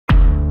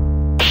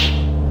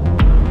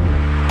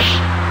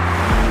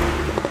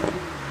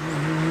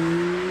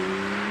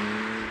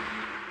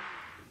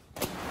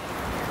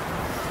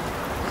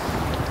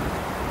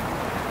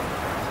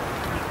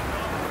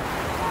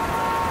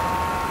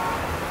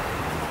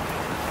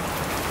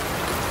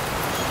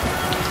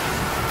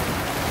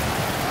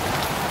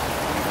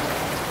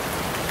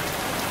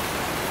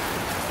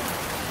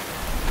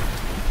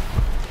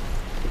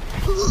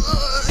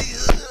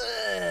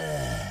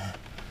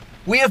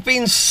We have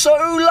been so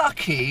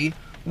lucky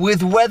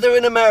with weather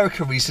in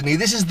America recently.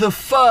 This is the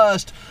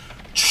first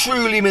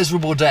truly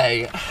miserable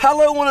day.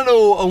 Hello one and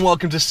all, and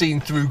welcome to Seen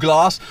Through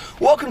Glass.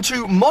 Welcome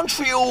to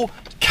Montreal,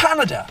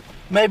 Canada.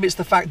 Maybe it's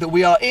the fact that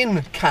we are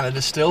in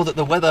Canada still, that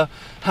the weather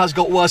has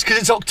got worse because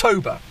it's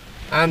October.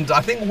 And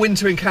I think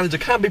winter in Canada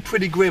can be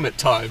pretty grim at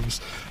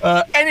times.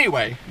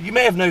 Anyway, you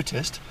may have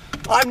noticed,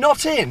 I'm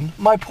not in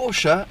my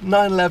Porsche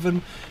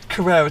 911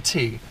 Carrera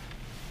T.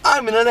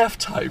 I'm in an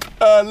F-Type.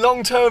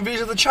 Long-term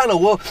viewers of the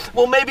channel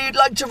will maybe you'd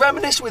like to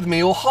reminisce with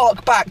me or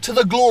hark back to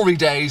the glory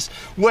days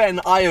when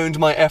I owned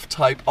my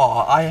F-Type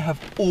R. I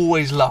have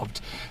always loved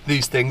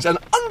these things, and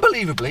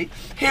unbelievably,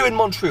 here in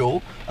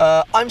Montreal,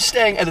 I'm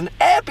staying at an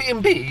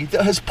Airbnb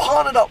that has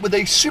partnered up with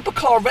a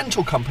supercar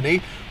rental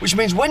company, which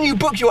means when you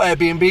book your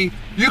Airbnb,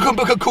 you can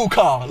book a cool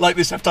car like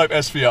this F-Type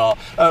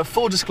SVR.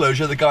 Full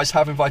disclosure, the guys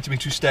have invited me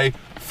to stay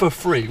for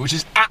free, which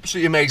is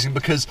absolutely amazing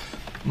because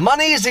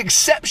money is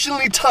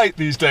exceptionally tight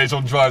these days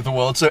on Drive the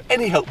World, so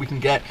any help we can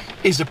get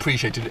is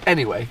appreciated.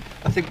 Anyway,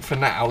 I think for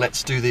now,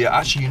 let's do the...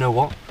 Actually, you know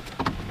what?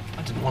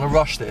 I didn't want to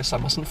rush this. I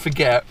mustn't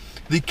forget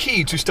the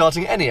key to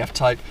starting any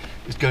F-Type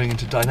is going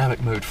into dynamic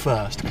mode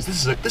first, because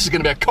this is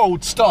going to be a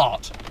cold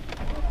start.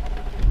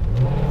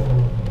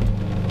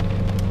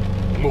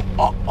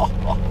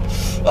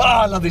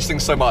 I love these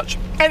things so much.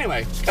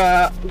 Anyway,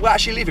 we're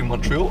actually leaving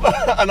Montreal,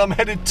 and I'm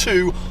headed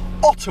to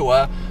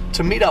Ottawa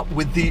to meet up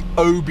with the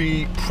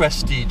OB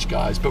Prestige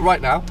guys. But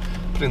right now,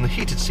 putting the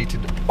heated seated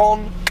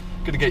on,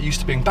 gonna get used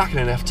to being back in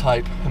an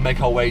F-Type and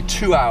make our way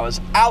 2 hours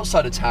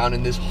outside of town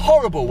in this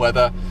horrible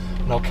weather,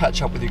 and I'll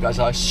catch up with you guys,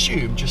 I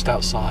assume, just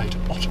outside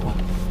Ottawa.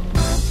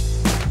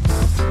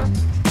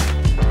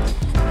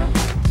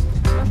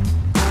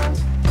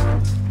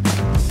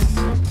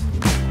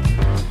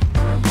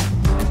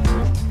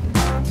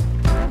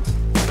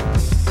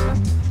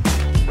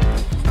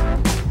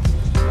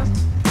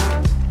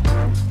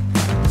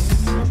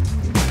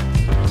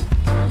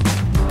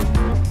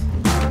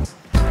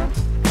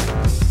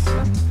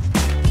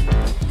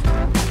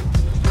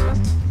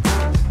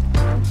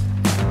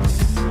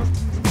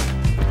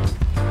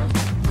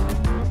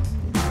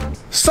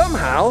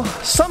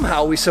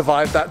 Somehow we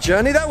survived that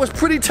journey. That was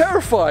pretty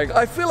terrifying.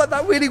 I feel like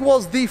that really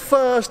was the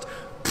first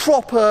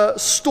proper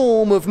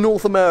storm of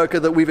North America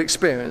that we've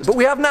experienced. But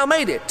we have now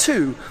made it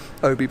to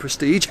OB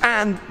Prestige,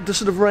 and the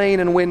sort of rain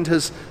and wind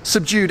has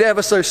subdued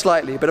ever so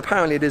slightly, but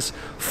apparently it is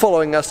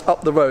following us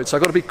up the road, so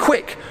I've got to be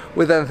quick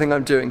with anything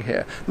I'm doing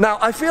here. Now,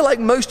 I feel like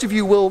most of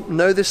you will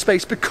know this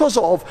space because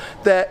of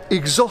their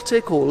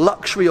exotic or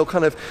luxury or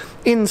kind of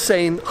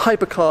insane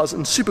hypercars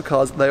and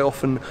supercars that they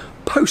often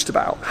post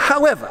about.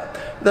 However,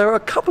 there are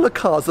a couple of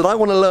cars that I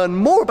want to learn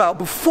more about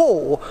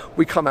before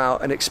we come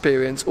out and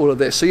experience all of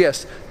this. So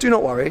yes, do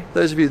not worry,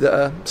 those of you that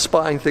are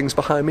spying things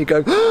behind me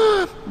going,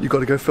 you've got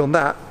to go film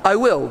that. I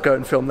will go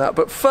and film that,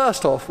 but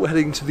first off, we're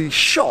heading to the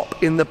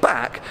shop in the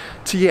back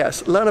to,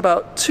 yes, learn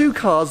about two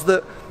cars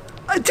that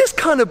just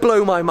kind of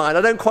blow my mind.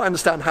 I don't quite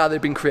understand how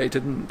they've been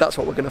created, and that's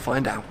what we're going to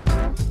find out.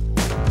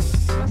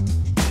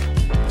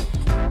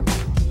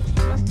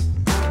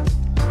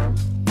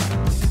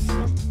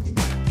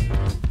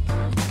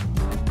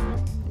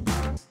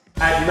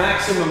 At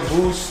maximum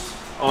boost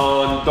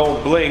on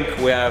Don't Blink,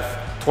 we have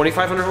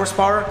 2,500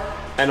 horsepower,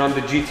 and on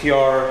the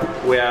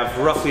GTR, we have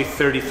roughly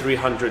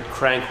 3,300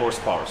 crank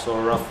horsepower.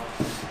 So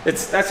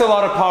that's a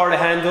lot of power to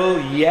handle,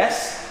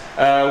 yes.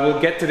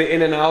 We'll get to the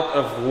in and out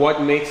of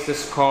what makes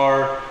this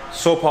car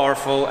so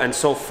powerful and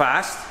so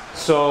fast.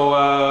 So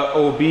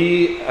OB,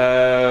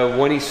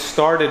 when he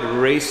started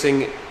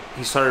racing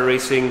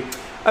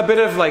a bit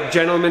of like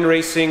gentleman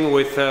racing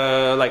with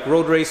like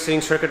road racing,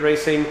 circuit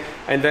racing,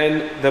 and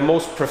then the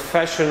most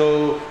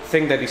professional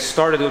thing that he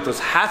started with was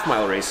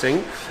half-mile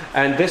racing,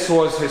 and this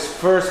was his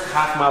first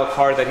half-mile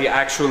car that he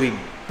actually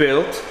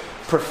built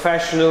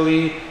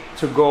professionally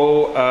to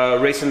go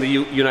race in the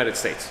United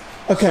States.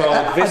 Okay,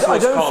 so I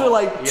don't feel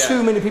like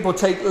too many people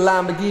take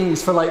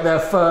Lamborghinis for like their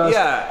first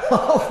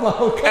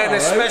half-mile car, and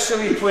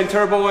especially right? twin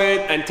turbo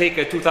it and take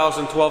a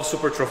 2012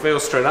 SuperTrofeo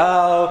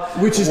Stradale,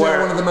 which is now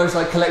one of the most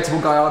like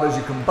collectible Gallardos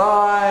you can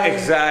buy.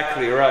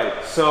 Exactly right.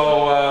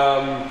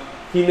 So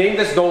he named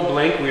this Don't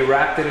Blink. We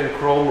wrapped it in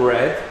chrome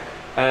red,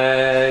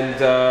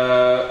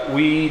 and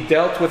we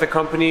dealt with a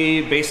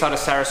company based out of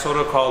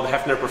Sarasota called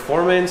Hefner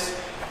Performance.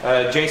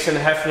 Jason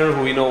Hefner,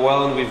 who we know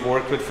well and we've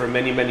worked with for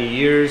many, many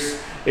years,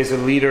 is a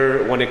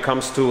leader when it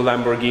comes to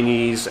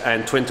Lamborghinis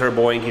and twin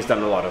turboing. He's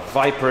done a lot of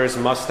Vipers,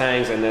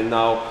 Mustangs, and then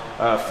now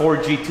Ford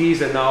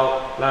GTs and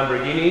now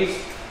Lamborghinis.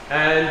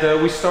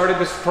 And we started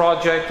this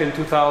project in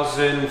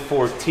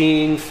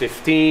 2014,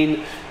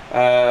 15.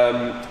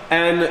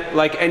 And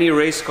like any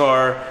race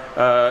car,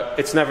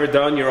 it's never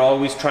done. You're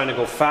always trying to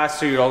go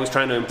faster, you're always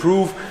trying to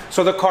improve.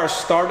 So the car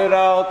started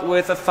out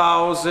with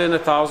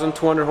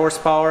 1,200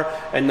 horsepower,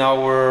 and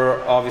now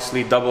we're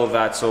obviously double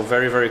that, so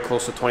very, very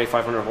close to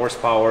 2,500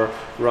 horsepower,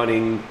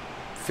 running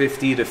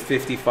 50 to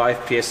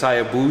 55 PSI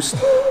a boost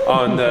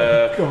on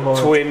the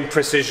twin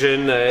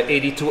precision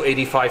 82,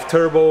 85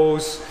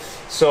 turbos.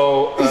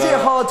 So is it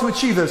hard to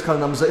achieve those kind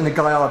of numbers in a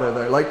Gallardo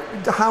though?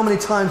 Like, how many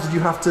times did you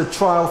have to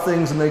trial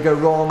things and they go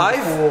wrong?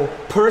 I've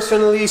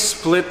personally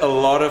split a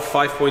lot of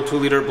 5.2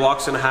 liter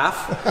blocks in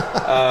half.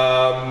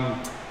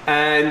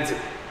 And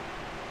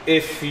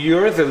if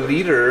you're the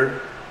leader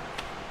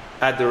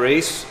at the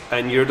race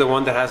and you're the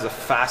one that has the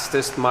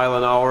fastest mile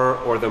an hour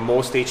or the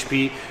most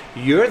HP,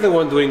 you're the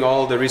one doing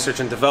all the research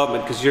and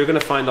development because you're going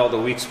to find all the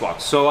weak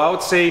spots. So I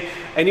would say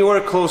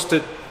anywhere close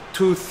to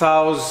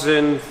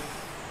 2,000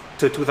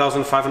 to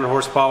 2,500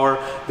 horsepower,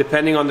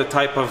 depending on the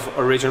type of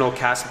original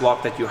cast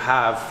block that you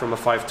have from a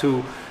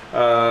 5.2.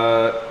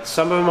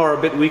 Some of them are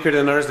a bit weaker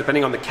than others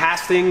depending on the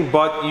casting,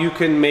 but you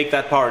can make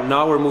that power.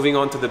 Now we're moving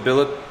on to the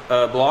billet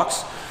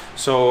blocks.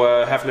 So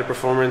Hefner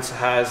Performance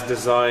has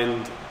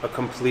designed a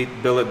complete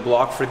billet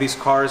block for these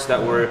cars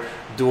that we're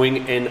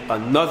doing in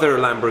another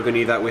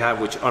Lamborghini that we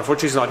have, which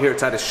unfortunately is not here.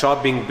 It's at a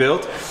shop being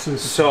built.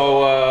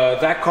 So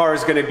that car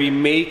is going to be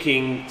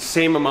making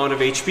same amount of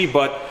HP,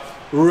 but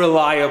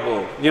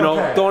reliable. You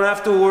know, don't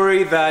have to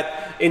worry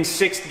that in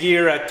 6th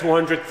gear at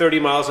 230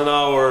 miles an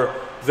hour,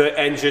 the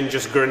engine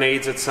just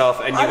grenades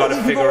itself and you got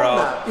to figure out.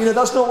 That. You know,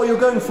 that's not what you're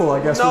going for,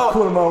 I guess, with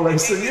quarter mile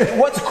racing.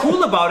 What's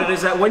cool about it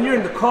is that when you're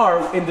in the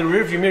car, in the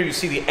rearview mirror, you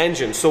see the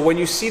engine. So when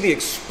you see the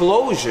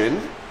explosion,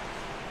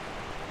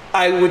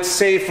 I would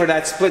say for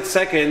that split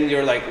second,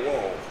 you're like,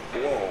 whoa,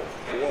 whoa,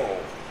 whoa,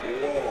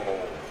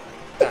 whoa.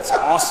 That's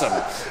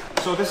awesome.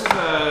 So this is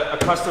a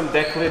custom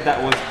deck lid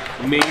that was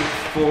made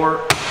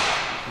for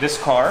this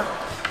car.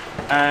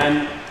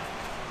 And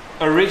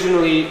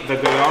originally, the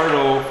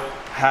Gallardo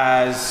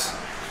has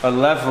a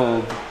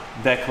leveled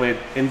deck lid.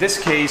 In this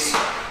case,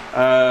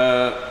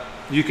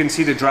 you can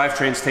see the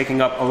drivetrain's taking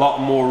up a lot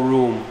more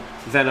room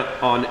than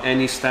on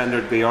any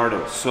standard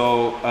Gallardo.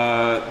 So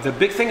the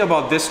big thing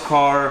about this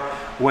car,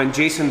 when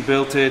Jason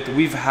built it,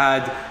 we've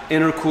had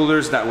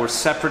intercoolers that were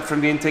separate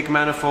from the intake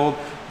manifold,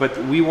 but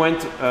we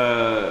went,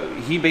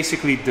 he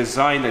basically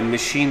designed and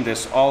machined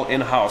this all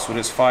in-house with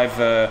his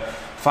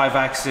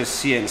five-axis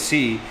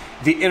CNC.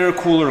 The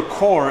intercooler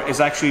core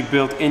is actually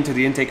built into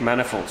the intake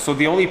manifold. So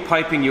the only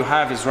piping you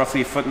have is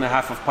roughly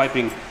 1.5 feet of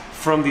piping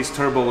from these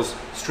turbos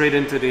straight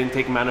into the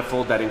intake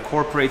manifold that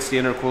incorporates the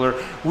intercooler.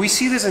 We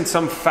see this in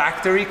some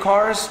factory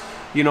cars,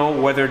 you know,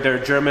 whether they're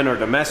German or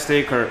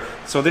domestic, or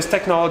so this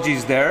technology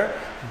is there,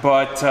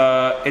 but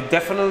it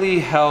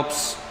definitely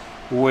helps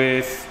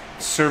with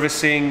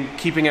servicing,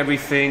 keeping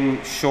everything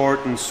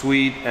short and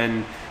sweet.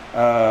 And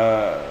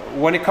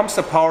when it comes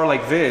to power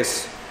like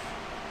this,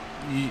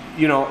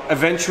 you know,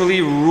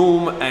 eventually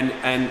room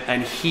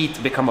and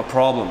heat become a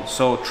problem.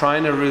 So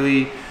trying to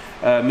really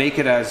make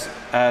it as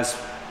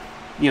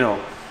you know,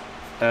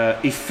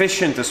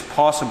 efficient as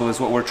possible is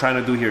what we're trying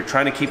to do here.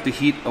 Trying to keep the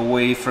heat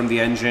away from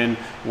the engine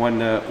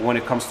when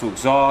it comes to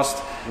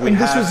exhaust. And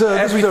this was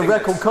a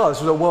record car. This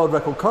was a world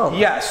record car. Right?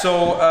 Yeah.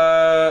 So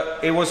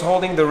it was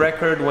holding the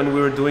record when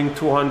we were doing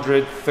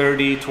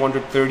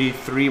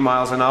 233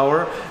 miles an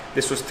hour.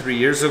 This was 3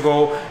 years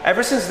ago.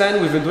 Ever since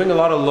then, we've been doing a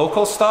lot of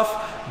local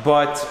stuff.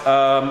 But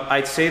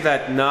I'd say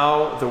that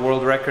now the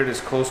world record is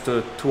close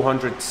to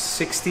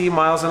 260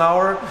 miles an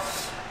hour.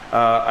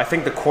 I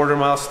think the quarter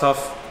mile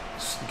stuff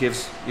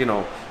gives, you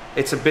know,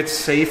 it's a bit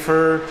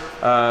safer.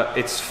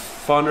 It's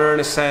funner in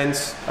a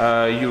sense.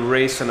 You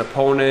race an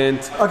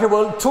opponent. Okay,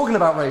 well, talking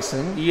about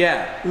racing.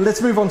 Yeah.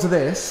 Let's move on to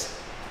this.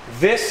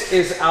 This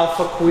is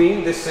Alpha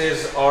Queen. This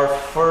is our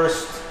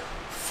first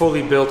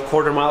fully built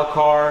quarter mile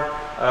car.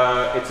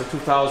 It's a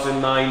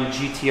 2009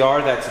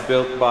 GTR that's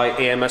built by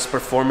AMS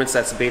Performance,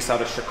 that's based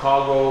out of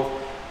Chicago.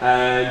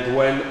 And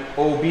when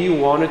OB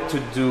wanted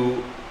to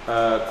do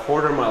a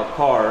quarter mile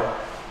car,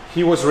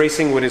 he was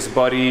racing with his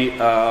buddy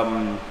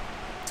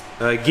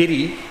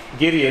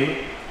Gideon,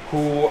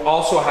 who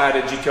also had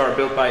a GTR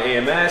built by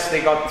AMS.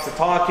 They got to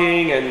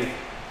talking, and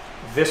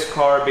this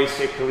car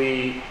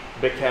basically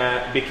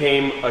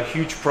became a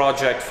huge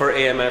project for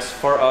AMS,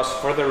 for us,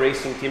 for the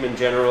racing team in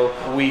general.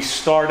 We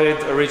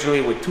started originally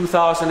with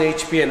 2,000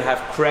 HP and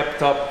have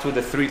crept up to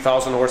the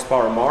 3,000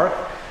 horsepower mark.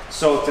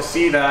 So to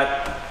see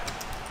that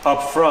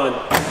up front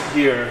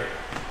here,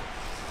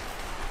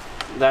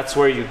 that's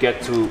where you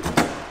get to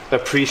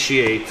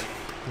appreciate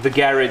the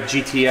Garrett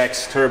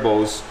GTX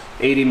turbos,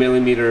 80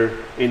 millimeter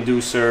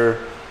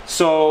inducer.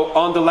 So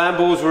on the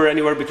Lambos, we're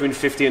anywhere between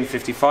 50 and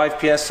 55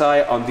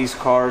 PSI. On these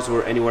cars,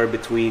 we're anywhere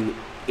between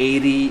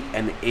 80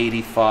 and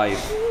 85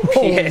 PSI.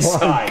 Oh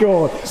my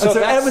God. So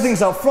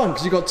everything's up front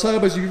because you've got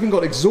turbos, you've even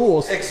got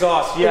exhaust.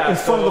 Yeah. In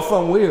front of the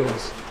front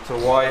wheels. So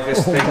why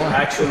this thing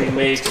actually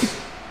makes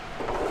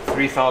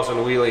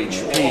 3,000 wheel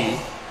HP.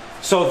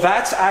 So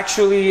that's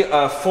actually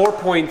a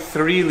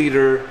 4.3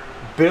 liter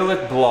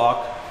billet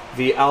block,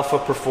 the Alpha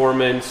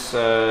Performance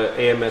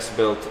AMS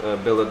built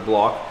billet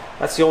block.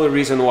 That's the only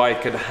reason why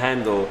it could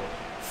handle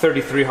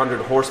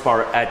 3,300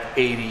 horsepower at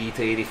 80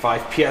 to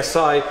 85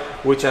 PSI,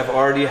 which I've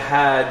already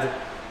had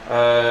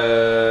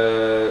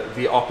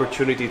the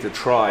opportunity to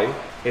try.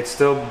 It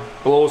still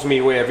blows me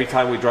away every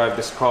time we drive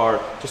this car,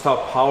 just how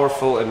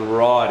powerful and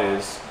raw it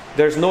is.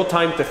 There's no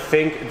time to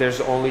think,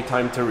 there's only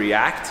time to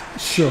react.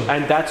 Sure.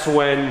 And that's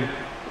when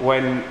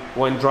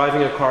when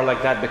driving a car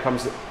like that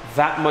becomes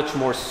that much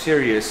more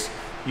serious,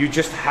 you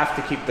just have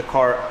to keep the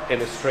car in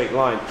a straight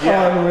line.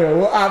 Yeah. Unreal.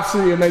 Well,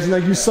 absolutely amazing.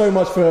 Thank you so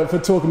much for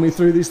talking me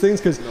through these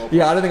things, because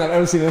yeah, I don't think I've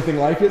ever seen anything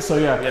like it. So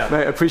yeah, mate,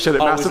 I appreciate it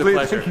massively.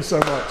 Thank you so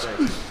much.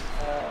 Okay.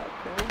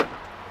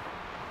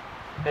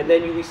 And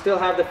then we still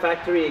have the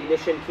factory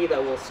ignition key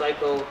that will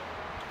cycle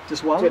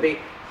just one to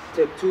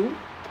 2,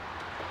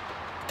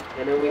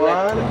 and then we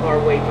let the car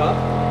wake up.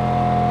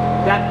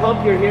 That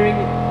pump you're hearing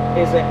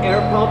is an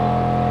air pump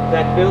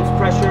that builds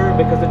pressure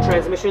because the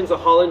transmission's a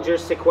Hollinger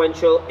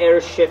sequential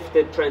air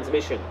shifted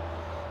transmission.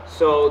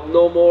 So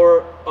no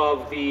more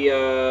of the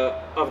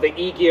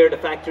E gear, the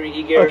factory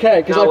E gear.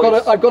 Okay, because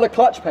I've got a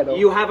clutch pedal.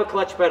 You have a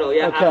clutch pedal,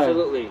 yeah, okay.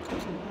 Absolutely.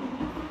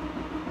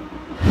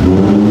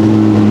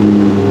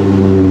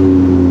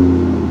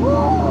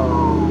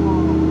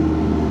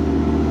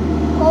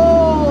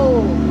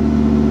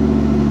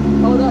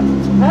 Oh,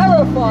 that's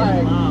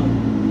terrifying. Wow.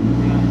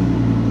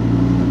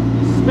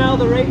 Yeah. You smell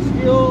the race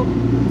fuel.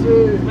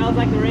 Dude. It smells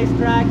like the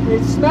racetrack.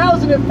 It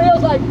smells and it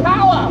feels like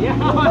power! Yeah,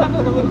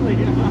 absolutely.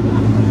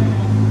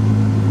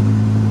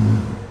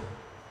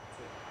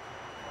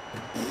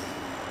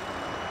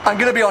 I'm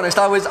gonna be honest,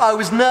 I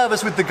was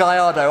nervous with the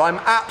Gallardo. I'm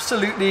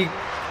absolutely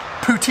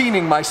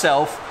poutining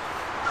myself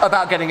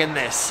about getting in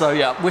this. So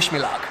yeah, wish me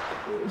luck.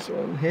 This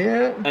one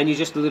here. And you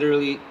just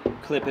literally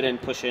clip it in,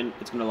 push in,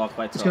 it's gonna lock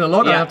by itself. It's gonna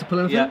lock, I have to pull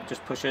anything? Yeah,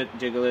 just push it,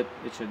 jiggle it,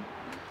 it should...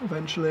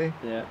 Eventually.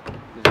 Yeah,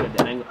 just get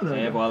the angle.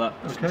 Yeah, voila.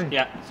 Okay.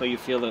 Yeah, so you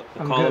feel the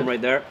column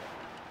right there.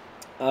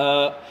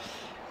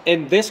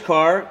 In this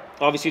car,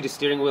 obviously the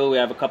steering wheel, we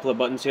have a couple of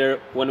buttons here.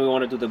 When we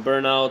want to do the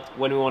burnout,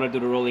 when we want to do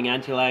the rolling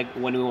anti-lag,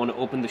 when we want to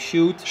open the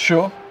chute.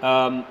 Sure.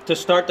 To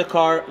start the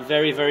car,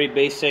 very, very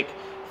basic.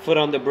 Foot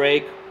on the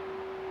brake,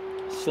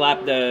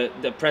 slap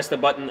press the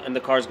button, and the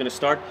car is going to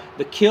start.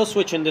 The kill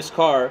switch in this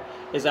car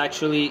is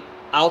actually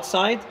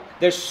outside.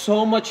 There's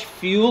so much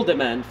fuel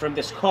demand from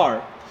this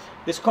car.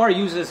 This car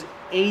uses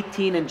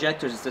 18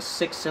 injectors. It's a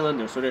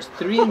 6-cylinder, so there's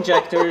 3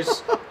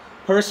 injectors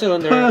per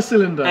cylinder.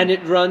 And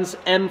it runs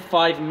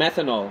M5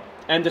 methanol.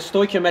 And the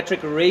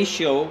stoichiometric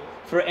ratio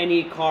for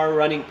any car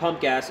running pump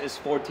gas is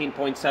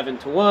 14.7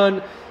 to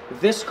 1.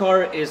 This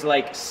car is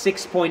like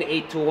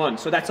 6.8 to 1.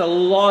 So that's a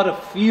lot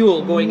of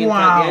fuel going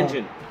inside the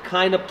engine.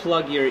 Kind of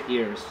plug your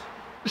ears.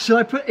 Should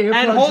I put earplugs in?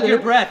 And hold your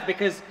breath,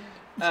 because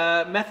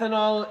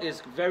methanol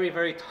is very,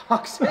 very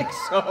toxic.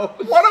 So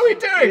what are we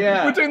doing?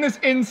 Yeah. We're doing this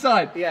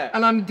inside. Yeah.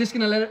 And I'm just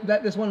gonna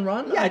let this one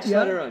run? Yeah, just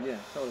let it run, yeah,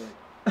 totally.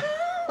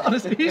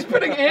 Honestly, he's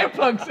putting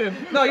earplugs in.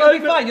 No, you'll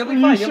be fine, you'll be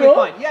fine, you'll be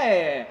fine.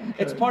 Yeah. Okay.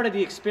 It's part of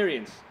the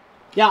experience.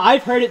 Yeah,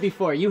 I've heard it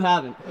before, you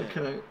haven't.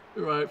 Okay,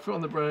 right, foot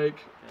on the brake.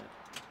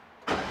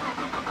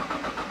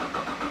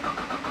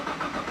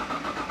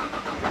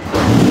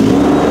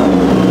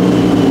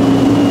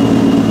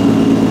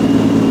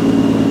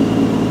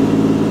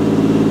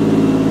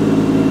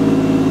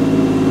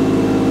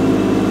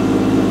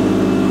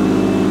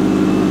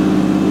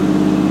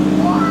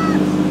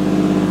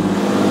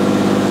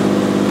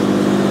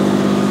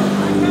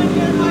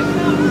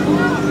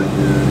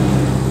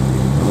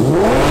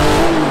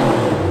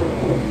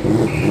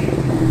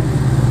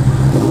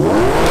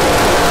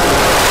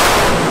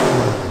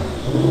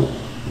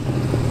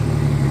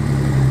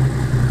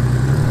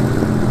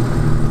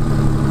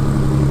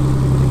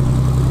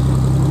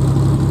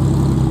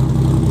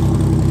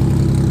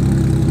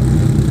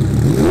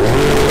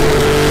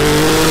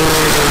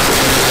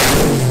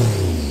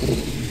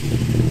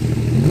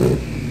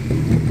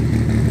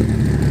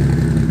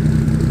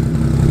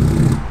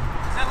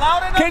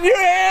 Can you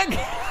hear?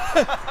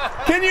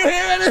 Can you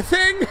hear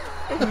anything?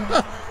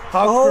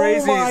 How crazy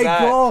is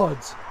that? Oh my god!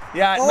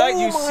 Yeah, at night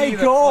you see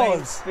the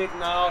flames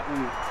spitting out,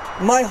 and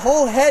my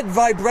whole head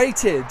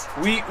vibrated.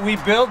 we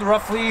build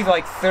roughly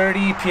like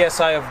 30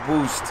 psi of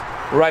boost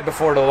right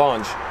before the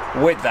launch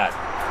with that.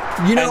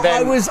 You know,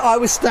 then, I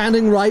was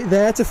standing right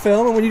there to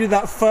film, and when you did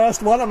that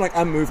first one, I'm like,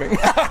 I'm moving.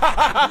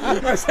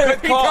 I said,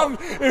 if he comes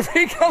towards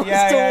me,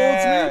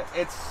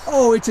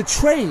 it's a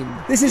train.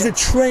 This is a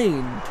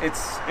train.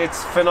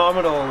 It's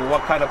phenomenal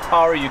what kind of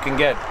power you can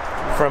get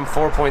from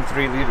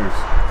 4.3 liters.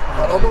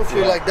 I don't know if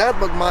you're like that,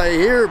 but my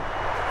ear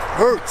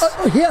hurts.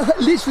 Yeah,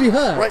 it literally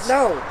hurts. Right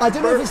now. I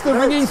don't know if it's the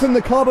ringing from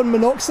the carbon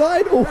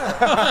monoxide or...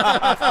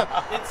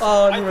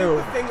 I think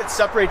the thing that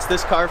separates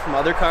this car from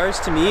other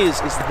cars to me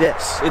is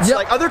this. It's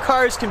like other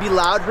cars can be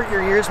loud, hurt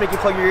your ears, make you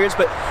plug your ears,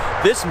 but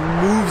this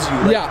moves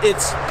you. Like,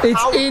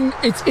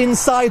 it's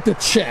inside the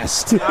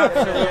chest.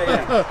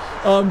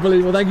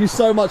 Unbelievable. Thank you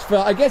so much for,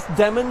 I guess,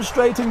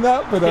 demonstrating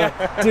that, but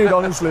dude,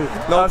 honestly,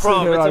 no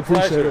problem. I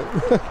appreciate it.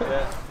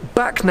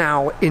 Back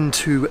now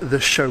into the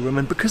showroom,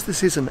 and because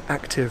this is an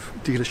active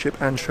dealership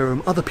and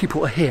showroom, other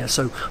people are here,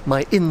 so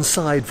my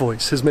inside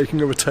voice is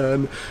making a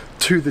return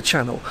to the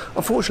channel.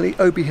 Unfortunately,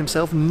 Obi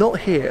himself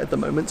not here at the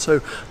moment, so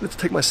let's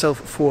take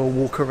myself for a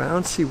walk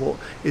around, see what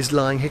is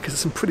lying here, because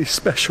there's some pretty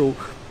special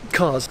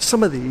cars.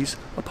 Some of these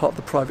are part of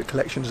the private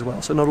collection as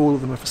well, so not all of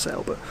them are for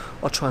sale, but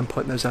I'll try and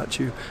point those out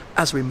to you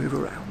as we move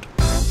around.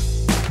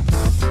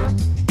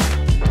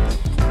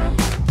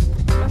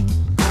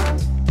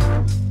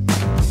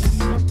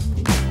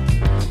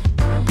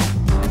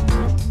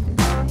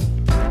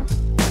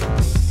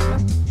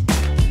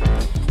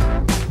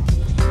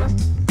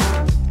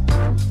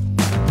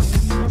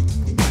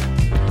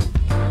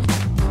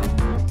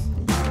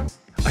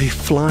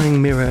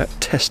 flying mirror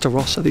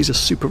Testarossa. These are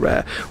super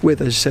rare, with,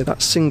 as you say,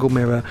 that single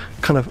mirror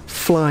kind of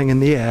flying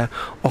in the air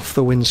off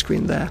the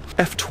windscreen there.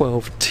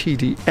 F12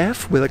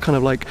 TDF with a kind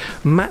of like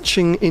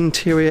matching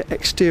interior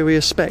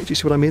exterior spec. Do you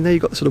see what I mean? There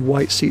you've got the sort of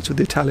white seats with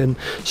the Italian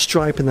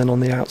stripe, and then on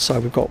the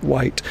outside we've got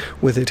white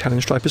with the Italian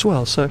stripe as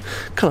well. So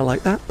kind of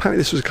like that. Apparently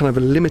this was kind of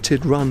a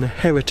limited run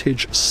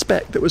heritage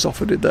spec that was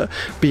offered with the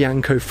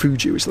Bianco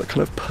Fuji, which is that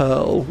kind of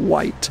pearl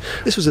white.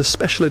 This was a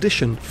special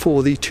edition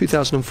for the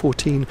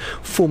 2014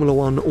 Formula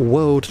One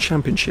World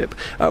Championship.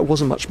 It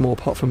wasn't much more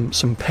apart from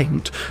some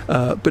paint,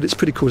 but it's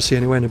pretty cool to see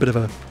anyway, and a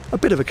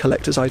bit of a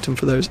collector's item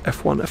for those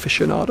F1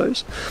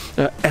 aficionados.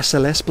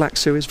 SLS Black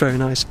Series, very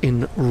nice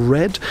in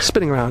red.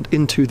 Spinning around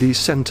into the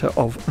centre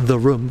of the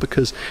room,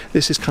 because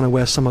this is kind of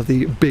where some of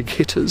the big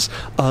hitters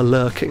are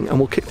lurking, and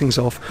we'll kick things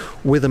off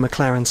with a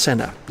McLaren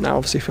Senna. Now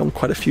obviously filmed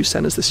quite a few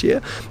Sennas this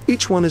year,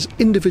 each one as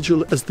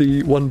individual as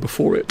the one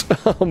before it,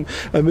 and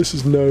this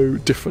is no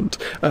different.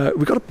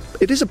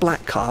 It is a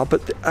black car,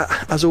 but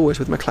as always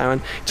with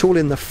McLaren, it's all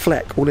in the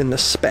fleck, all in the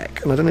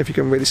spec, and I don't know if you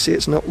can really see,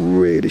 it's not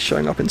really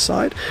showing up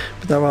inside,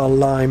 but there are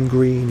lime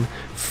green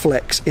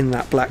flecks in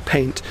that black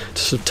paint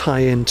to sort of tie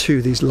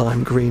into these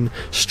lime green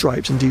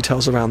stripes and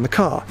details around the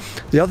car.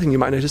 The other thing you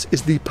might notice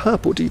is the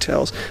purple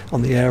details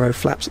on the aero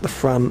flaps at the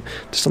front,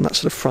 just on that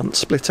sort of front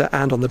splitter,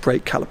 and on the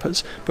brake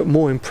calipers, but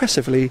more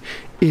impressively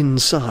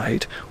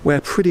inside,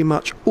 where pretty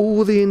much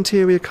all the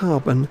interior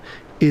carbon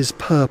is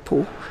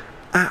purple.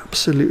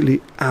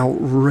 Absolutely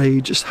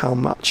outrageous how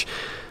much,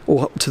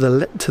 or to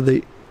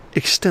the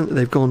extent that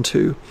they've gone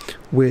to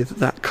with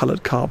that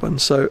coloured carbon.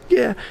 So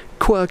yeah,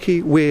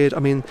 quirky, weird. I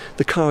mean,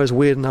 the car is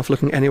weird enough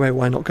looking anyway,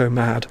 why not go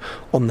mad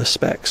on the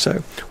spec?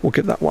 So we'll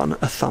give that one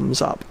a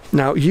thumbs up.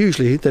 Now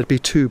usually there'd be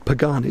two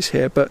Paganis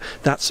here, but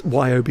that's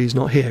why OB's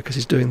not here, because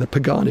he's doing the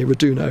Pagani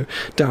Raduno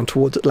down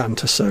towards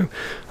Atlanta, so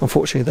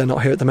unfortunately they're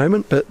not here at the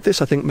moment, but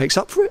this I think makes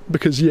up for it,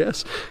 because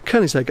yes,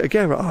 Koenigsegg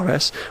Agera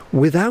RS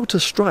without a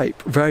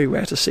stripe, very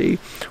rare to see,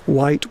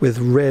 white with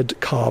red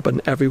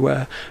carbon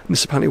everywhere, and this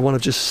is apparently one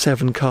of just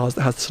 7 cars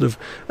that has sort of,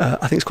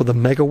 I think it's called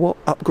the megawatt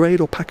upgrade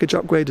or package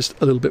upgrade, just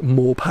a little bit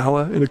more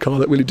power in a car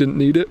that really didn't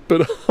need it,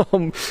 but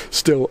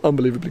still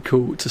unbelievably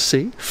cool to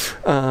see.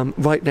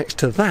 Right next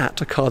to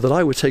that, a car that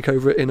I would take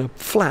over in a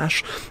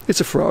flash,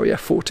 it's a Ferrari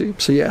F40,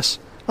 so yes,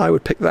 I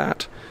would pick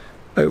that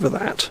over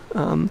that.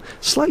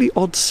 Slightly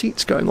odd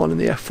seats going on in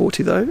the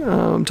F40 though.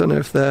 Don't know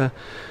if they're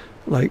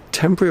like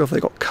temporary or if they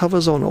got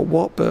covers on or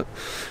what, but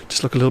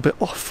just look a little bit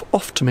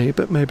off to me,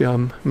 but maybe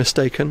I'm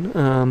mistaken.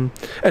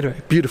 Anyway,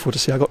 beautiful to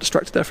see. I got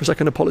distracted there for a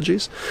second,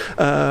 apologies.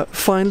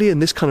 Finally, in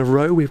this kind of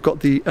row, we've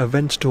got the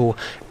Aventador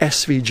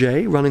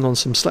SVJ running on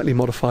some slightly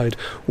modified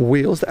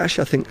wheels that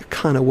actually I think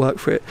kind of work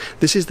for it.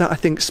 This is that, I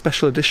think,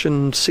 special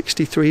edition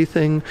 63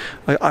 thing.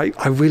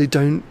 I really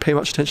don't pay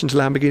much attention to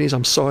Lamborghinis,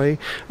 I'm sorry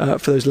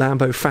for those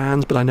Lambo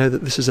fans, but I know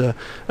that this is an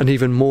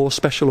even more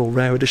special or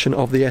rare edition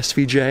of the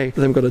SVJ.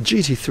 Then we've got a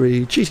GT3,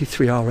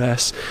 GT3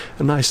 RS,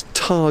 a nice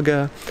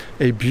Targa,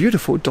 a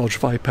beautiful Dodge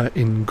Viper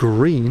in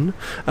green,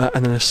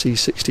 and then a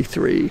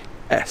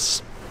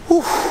C63S.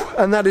 Whew.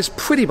 And that is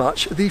pretty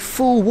much the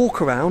full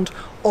walk around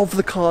of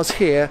the cars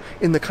here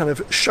in the kind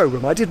of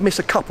showroom. I did miss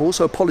a couple,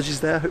 so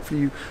apologies there. Hopefully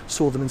you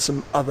saw them in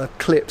some other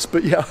clips,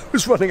 but yeah, I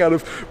was running out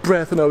of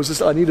breath and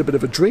I need a bit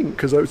of a drink,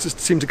 because I just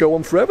seemed to go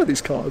on forever,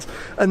 these cars.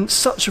 And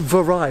such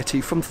variety,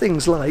 from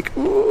things like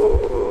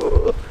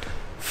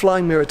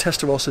flying mirror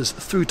Testarossas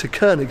through to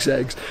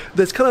Koenigseggs.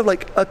 There's kind of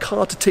like a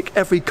car to tick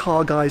every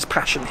car guy's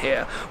passion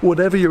here.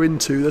 Whatever you're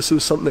into, there's sort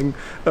of something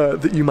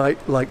that you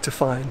might like to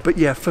find. But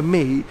yeah, for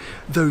me,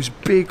 those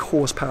big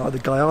horsepower, the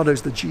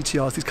Gallardos, the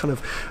GTRs, these kind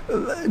of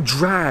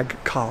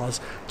drag cars,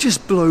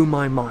 just blow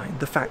my mind.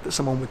 The fact that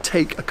someone would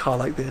take a car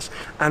like this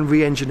and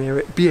re-engineer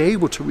it, be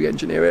able to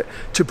re-engineer it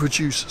to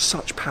produce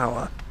such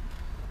power.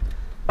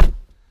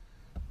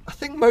 I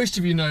think most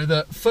of you know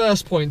that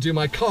First Point do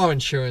my car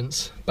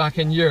insurance back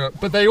in Europe,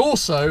 but they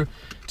also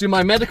do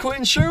my medical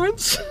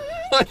insurance.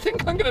 I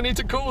think I'm gonna need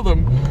to call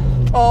them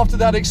after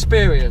that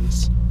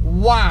experience.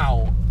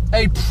 Wow,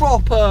 a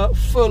proper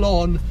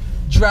full-on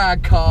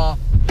drag car,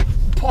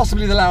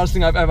 possibly the loudest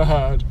thing I've ever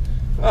heard.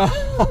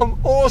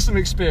 Awesome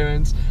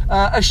experience.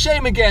 A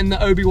shame again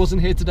that Obi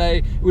wasn't here today.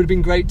 It would have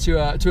been great to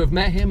have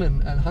met him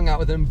and hung out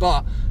with him,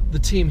 but the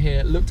team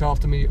here looked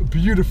after me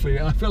beautifully,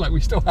 and I feel like we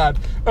still had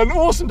an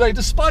awesome day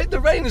despite the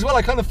rain as well.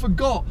 I kind of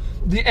forgot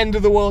the end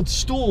of the world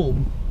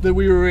storm that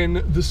we were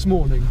in this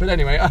morning. But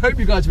anyway, I hope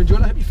you guys have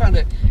enjoyed it. I hope you found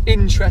it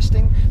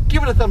interesting.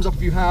 Give it a thumbs up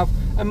if you have,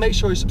 and make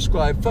sure you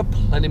subscribe for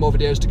plenty more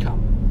videos to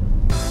come.